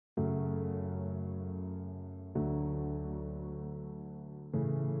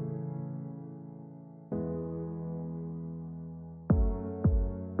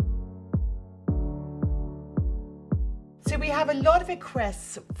So we have a lot of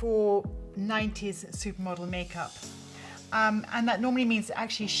requests for 90s supermodel makeup. And that normally means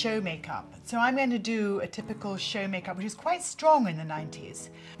actually show makeup. So I'm going to do a typical show makeup, which is quite strong in the 90s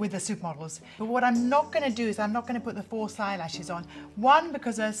with the supermodels. But what I'm not going to do is I'm not going to put the false eyelashes on. One,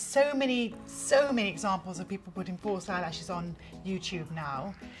 because there's so many examples of people putting false eyelashes on YouTube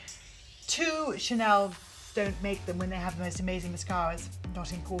now. Two, Chanel don't make them when they have the most amazing mascaras,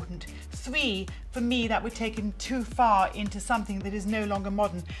 not important. Three, for me, that would take it too far into something that is no longer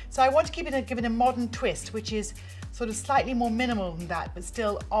modern. So I want to give it a modern twist, which is sort of slightly more minimal than that, but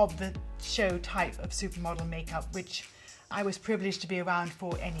still of the show type of supermodel makeup, which I was privileged to be around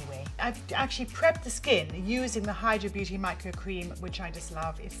for anyway. I've actually prepped the skin using the Hydra Beauty Micro Cream, which I just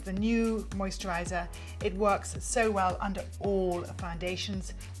love. It's the new moisturizer. It works so well under all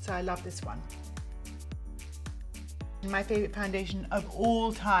foundations, so I love this one. My favourite foundation of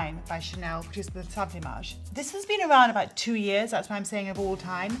all time by Chanel, which is the Sublimage. This has been around about 2 years, that's why I'm saying of all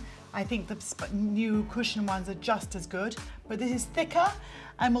time. I think the new cushion ones are just as good, but this is thicker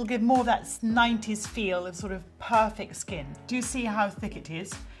and will give more of that 90s feel of sort of perfect skin. Do you see how thick it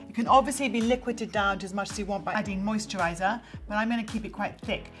is? It can obviously be liquided down to as much as you want by adding moisturizer, but I'm going to keep it quite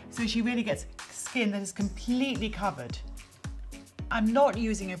thick so she really gets skin that is completely covered. I'm not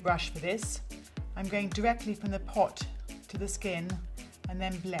using a brush for this. I'm going directly from the pot to the skin and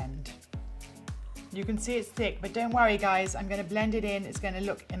then blend. You can see it's thick, but don't worry guys, I'm going to blend it in. It's going to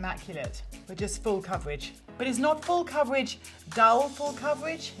look immaculate, but just full coverage. But it's not full coverage, dull full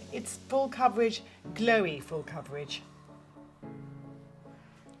coverage, it's full coverage, glowy full coverage.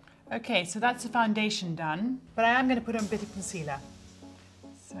 Okay, so that's the foundation done, but I am going to put on a bit of concealer.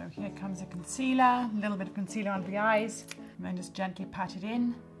 So here comes a concealer, a little bit of concealer under the eyes, and then just gently pat it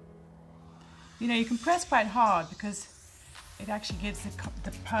in. You know, you can press quite hard because it actually gives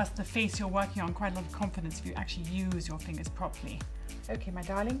the face you're working on quite a lot of confidence if you actually use your fingers properly. Okay, my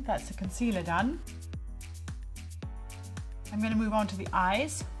darling, that's the concealer done. I'm going to move on to the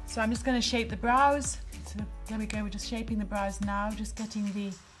eyes. So I'm just going to shape the brows. So there we go, we're just shaping the brows now, just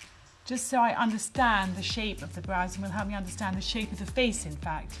so I understand the shape of the brows and will help me understand the shape of the face, in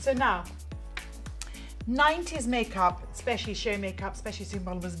fact. So now, 90s makeup, especially show makeup, especially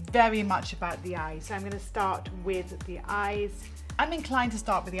supermodel, was very much about the eyes. So I'm going to start with the eyes. I'm inclined to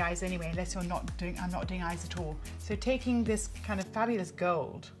start with the eyes anyway, unless I'm not doing eyes at all. So taking this kind of fabulous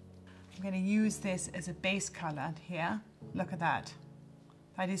gold, I'm going to use this as a base color here. Look at that.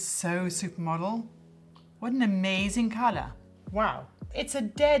 That is so supermodel. What an amazing color. Wow. It's a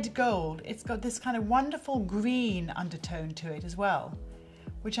dead gold. It's got this kind of wonderful green undertone to it as well,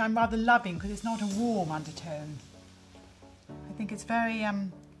 which I'm rather loving because it's not a warm undertone. I think it's very,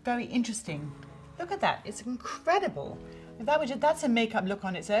 very interesting. Look at that, it's incredible. That's a makeup look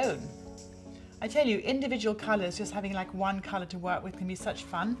on its own. I tell you, individual colours, just having like one colour to work with can be such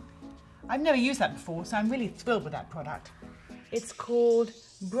fun. I've never used that before, so I'm really thrilled with that product. It's called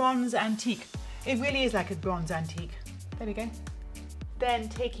Bronze Antique. It really is like a bronze antique. There we go. Then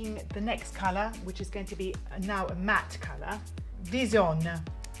taking the next colour, which is going to be now a matte colour, Vision,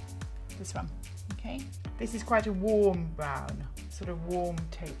 this one, okay? This is quite a warm brown, sort of warm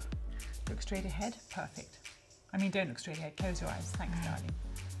taupe. Look straight ahead, perfect. I mean, don't look straight ahead, close your eyes, thanks darling.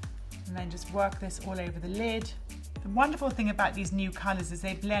 And then just work this all over the lid. The wonderful thing about these new colours is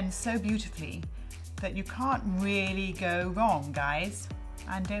they blend so beautifully that you can't really go wrong, guys.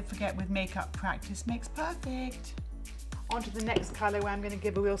 And don't forget, with makeup, practice makes perfect. On to the next colour where I'm going to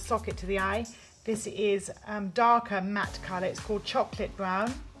give a real socket to the eye. This is darker matte colour. It's called Chocolate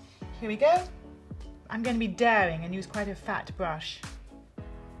Brown. Here we go. I'm going to be daring and use quite a fat brush.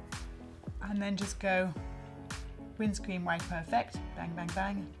 And then just go windscreen white perfect. Bang, bang,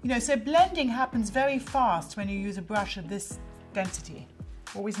 bang. You know, so blending happens very fast when you use a brush of this density.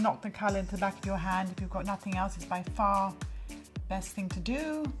 Always knock the colour into the back of your hand. If you've got nothing else, it's by far the best thing to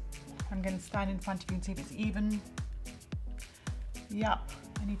do. I'm going to stand in front of you and see if it's even. Yup,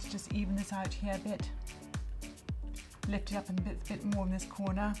 I need to just even this out here a bit. Lift it up a bit more in this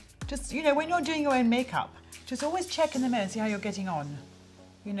corner. Just, you know, when you're doing your own makeup, just always check in the mirror and see how you're getting on.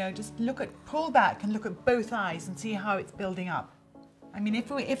 You know, just pull back and look at both eyes and see how it's building up. I mean,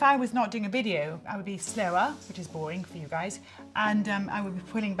 if I was not doing a video, I would be slower, which is boring for you guys, and I would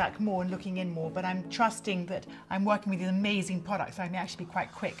be pulling back more and looking in more, but I'm trusting that I'm working with these amazing products, so I may actually be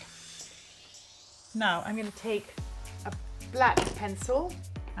quite quick. Now, I'm going to take a black pencil,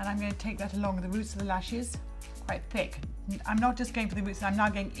 and I'm going to take that along the roots of the lashes, quite thick. I'm not just going for the roots, I'm now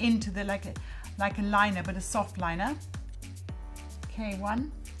going into the, like a liner, but a soft liner. Okay,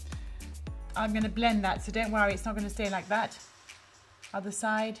 one. I'm going to blend that, so don't worry, it's not going to stay like that. Other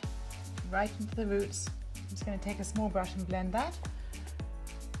side, right into the roots. just going to take a small brush and blend that.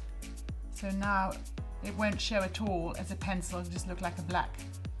 So now it won't show at all as a pencil, it'll just look like a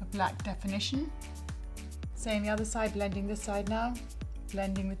black definition. Same the other side, blending this side now.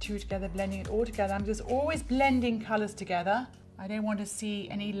 Blending the two together, blending it all together. I'm just always blending colours together. I don't want to see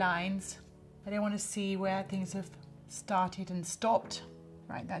any lines. I don't want to see where things have started and stopped.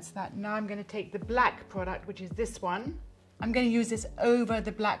 Right, that's that. Now I'm going to take the black product, which is this one. I'm going to use this over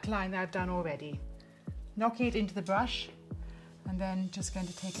the black line that I've done already. Knocking it into the brush, and then just going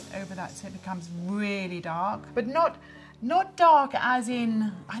to take it over that so it becomes really dark. But not dark as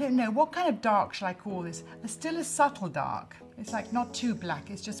in, I don't know, what kind of dark shall I call this? It's still a subtle dark. It's like not too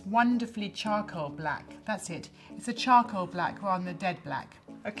black, it's just wonderfully charcoal black. That's it. It's a charcoal black rather than a dead black.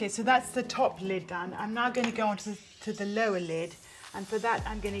 Okay, so that's the top lid done. I'm now going to go on to the lower lid, and for that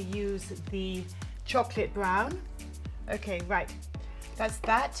I'm going to use the chocolate brown. Okay, right, that's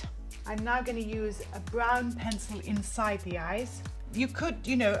that. I'm now going to use a brown pencil inside the eyes. You could,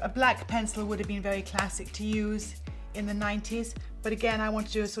 you know, a black pencil would have been very classic to use in the 90s, but again I want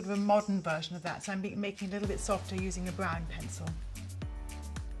to do a sort of a modern version of that, so I'm making it a little bit softer using a brown pencil.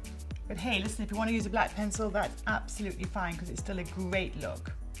 But hey, listen, if you want to use a black pencil, that's absolutely fine because it's still a great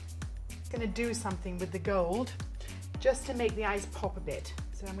look. I'm going to do something with the gold just to make the eyes pop a bit.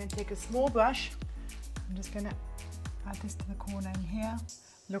 So I'm going to take a small brush. I'm just going to add this to the corner in here.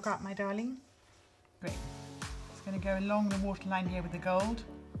 Look up, my darling. Great. It's going to go along the waterline here with the gold.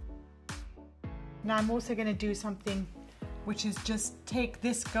 Now I'm also going to do something which is just take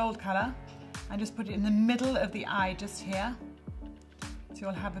this gold colour and just put it in the middle of the eye just here. So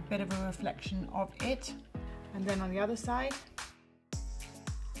you'll have a bit of a reflection of it. And then on the other side,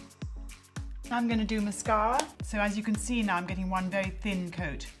 I'm going to do mascara. So as you can see now, I'm getting one very thin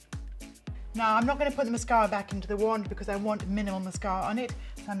coat. Now I'm not going to put the mascara back into the wand because I want minimal mascara on it.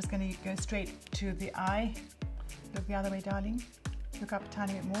 So I'm just going to go straight to the eye. Look the other way, darling. Look up a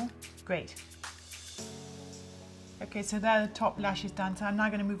tiny bit more. Great. Okay, so there are the top lashes done. So I'm now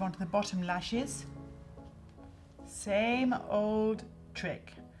going to move on to the bottom lashes. Same old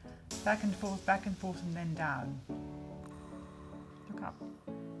trick. Back and forth, and then down. Look up.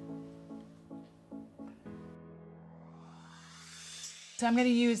 So I'm going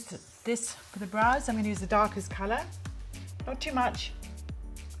to use this for the brows. I'm going to use the darkest colour. Not too much.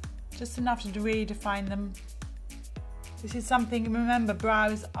 Just enough to really define them. This is something, remember,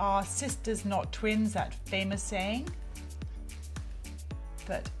 brows are sisters, not twins, that famous saying.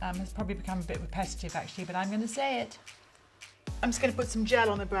 That has probably become a bit repetitive actually, but I'm going to say it. I'm just going to put some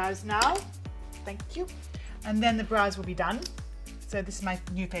gel on the brows now. Thank you. And then the brows will be done. So this is my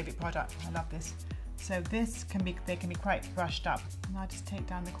new favourite product. I love this. So this can be, they can be quite brushed up. And I'll just take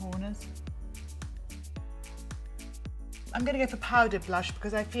down the corners. I'm going to go for powdered blush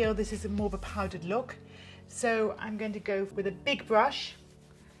because I feel this is more of a powdered look. So I'm going to go with a big brush,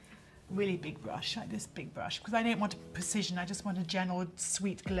 really big brush, like this big brush, because I don't want precision, I just want a general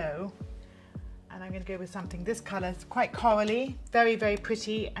sweet glow. And I'm going to go with something this colour. It's quite corally, very, very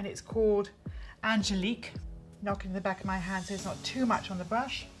pretty, and it's called Angelique. Knock it in the back of my hand so it's not too much on the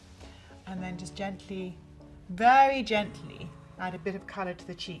brush. And then just gently, very gently, add a bit of colour to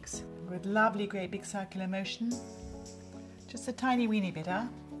the cheeks with lovely, great big circular motion. Just a tiny weeny bit, huh?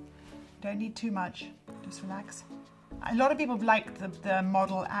 Don't need too much, just relax. A lot of people like the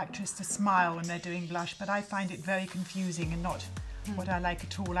model actress to smile when they're doing blush, but I find it very confusing and not what I like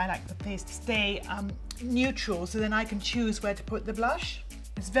at all. I like the face to stay neutral, so then I can choose where to put the blush.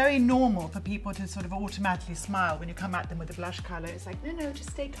 It's very normal for people to sort of automatically smile when you come at them with the blush colour. It's like, no, no,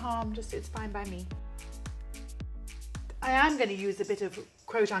 just stay calm, just it's fine by me. I am going to use a bit of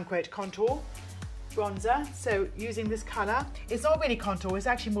quote-unquote contour bronzer, so using this colour. It's not really contour, it's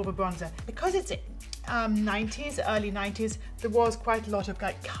actually more of a bronzer. Because it's 90s, early 90s, there was quite a lot of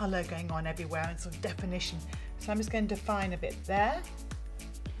like colour going on everywhere and sort of definition. So I'm just going to define a bit there.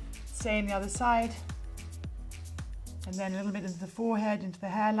 Same the other side. And then a little bit into the forehead, into the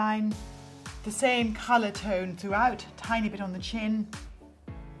hairline. The same colour tone throughout, a tiny bit on the chin.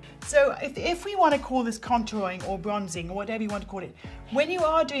 So if we want to call this contouring or bronzing or whatever you want to call it, when you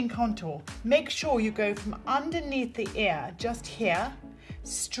are doing contour, make sure you go from underneath the ear, just here,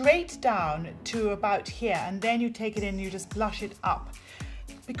 straight down to about here, and then you take it in and you just blush it up.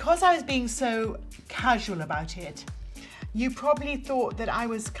 Because I was being so casual about it, you probably thought that I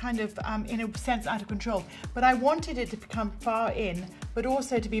was kind of, in a sense, out of control, but I wanted it to become far in, but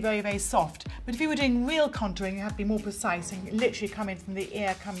also to be very, very soft. But if you were doing real contouring, you have to be more precise and literally come in from the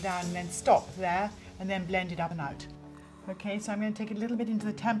ear, come down, and then stop there, and then blend it up and out. Okay, so I'm going to take it a little bit into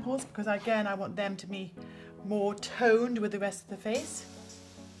the temples, because again, I want them to be more toned with the rest of the face.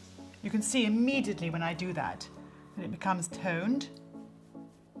 You can see immediately when I do that it becomes toned.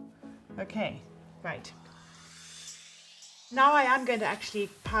 Okay, right. Now I am going to actually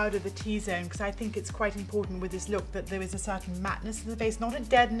powder the T-zone because I think it's quite important with this look that there is a certain matteness in the face, not a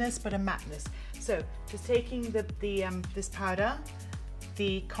deadness, but a matteness. So just taking this powder,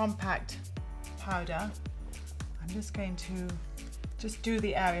 the compact powder, I'm just going to just do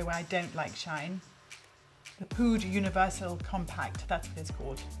the area where I don't like shine. The Pood Universal Compact, that's what it's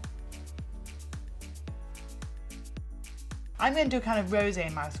called. I'm going to do kind of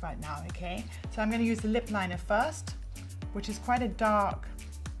rosé mouth right now, okay? So I'm going to use the lip liner first, which is quite a dark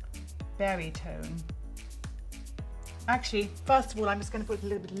berry tone. Actually, first of all, I'm just going to put a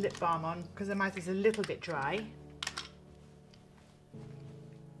little bit of lip balm on because the mouth is a little bit dry.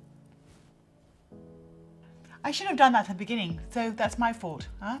 I should have done that at the beginning, so that's my fault,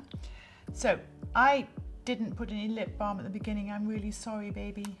 huh? So I didn't put any lip balm at the beginning. I'm really sorry,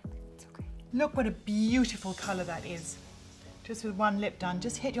 baby. It's okay. Look what a beautiful color that is. Just with one lip done.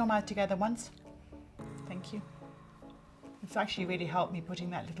 Just hit your mouth together once. Thank you. It's actually really helped me putting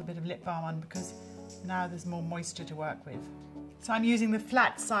that little bit of lip balm on because now there's more moisture to work with. So I'm using the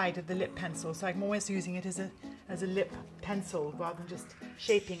flat side of the lip pencil, so I'm always using it as a lip pencil rather than just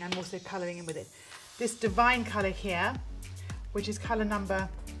shaping. I'm also colouring in with it. This Divine colour here, which is colour number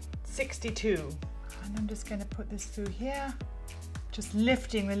 62. And I'm just going to put this through here, just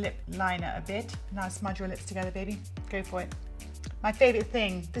lifting the lip liner a bit. Now smudge your lips together, baby. Go for it. My favourite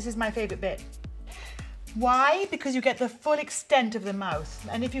thing. This is my favourite bit. Why? Because you get the full extent of the mouth,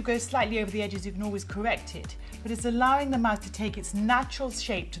 and if you go slightly over the edges you can always correct it, but it's allowing the mouth to take its natural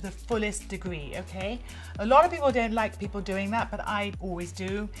shape to the fullest degree, okay? A lot of people don't like people doing that, but I always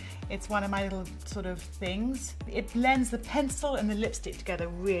do. It's one of my little sort of things. It blends the pencil and the lipstick together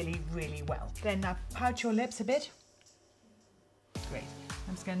really, really well. Then now pout your lips a bit. Great.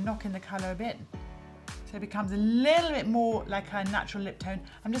 I'm just going to knock in the colour a bit. So it becomes a little bit more like a natural lip tone.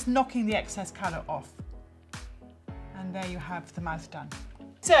 I'm just knocking the excess colour off. And there you have the mouth done.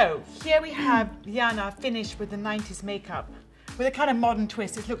 So here we have Yana finished with the 90s makeup with a kind of modern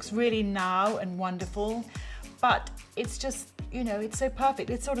twist. It looks really now and wonderful, but it's just, you know, it's so perfect.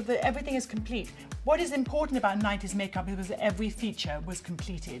 It's sort of everything is complete. What is important about 90s makeup is that every feature was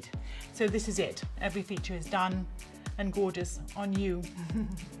completed. So this is it. Every feature is done and gorgeous on you.